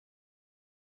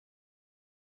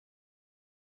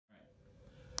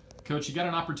Coach, you got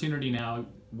an opportunity now.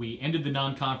 We ended the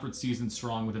non-conference season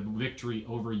strong with a victory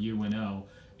over UNO,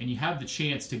 and you have the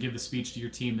chance to give the speech to your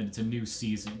team that it's a new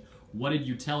season. What did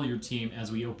you tell your team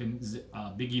as we open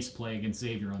Big East play against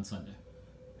Xavier on Sunday?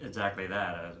 Exactly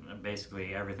that.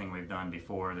 Basically, everything we've done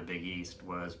before the Big East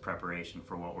was preparation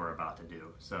for what we're about to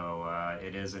do. So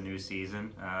it is a new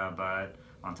season, but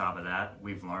on top of that,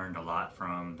 we've learned a lot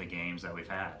from the games that we've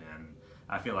had. And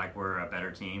I feel like we're a better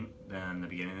team than the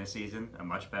beginning of the season, a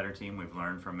much better team. We've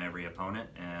learned from every opponent,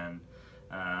 and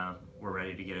we're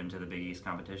ready to get into the Big East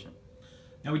competition.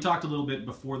 Now, we talked a little bit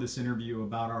before this interview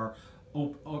about our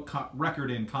record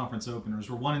in conference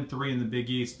openers. We're 1-3 in the Big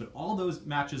East, but all those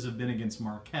matches have been against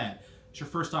Marquette. It's your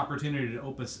first opportunity to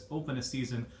open a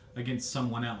season against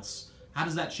someone else. How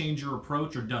does that change your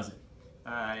approach, or does it?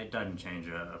 It doesn't change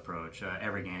the approach.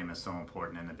 Every game is so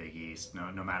important in the Big East,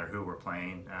 no matter who we're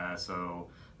playing. So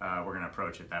we're going to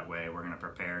approach it that way. We're going to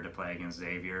prepare to play against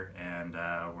Xavier, and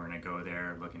we're going to go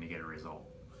there looking to get a result.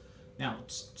 Now,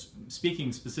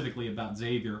 speaking specifically about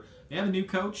Xavier, they have a new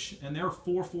coach, and they're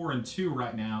 4-4-2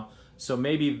 right now. So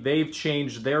maybe they've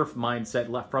changed their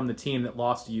mindset from the team that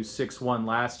lost to you 6-1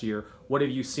 last year. What have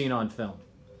you seen on film?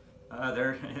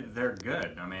 They're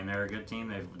good. I mean, they're a good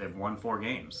team. They've won 4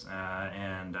 games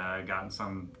and gotten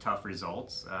some tough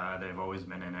results. They've always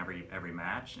been in every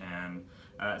match, and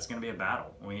it's going to be a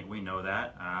battle. We know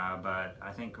that, but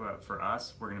I think for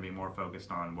us, we're going to be more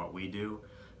focused on what we do,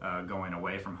 going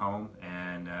away from home,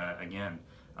 and again,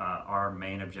 our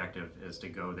main objective is to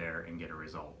go there and get a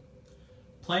result.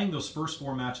 Playing those first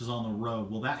 4 matches on the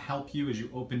road, will that help you as you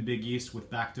open Big East with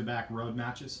back-to-back road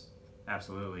matches?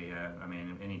 Absolutely. I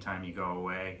mean, anytime you go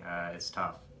away, it's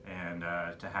tough. And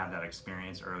to have that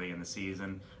experience early in the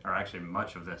season, or actually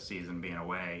much of the season being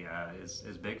away, is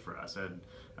big for us.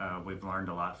 We've learned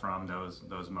a lot from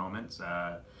those moments.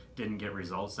 Didn't get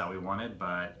results that we wanted,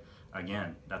 but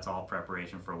again, that's all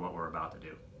preparation for what we're about to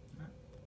do.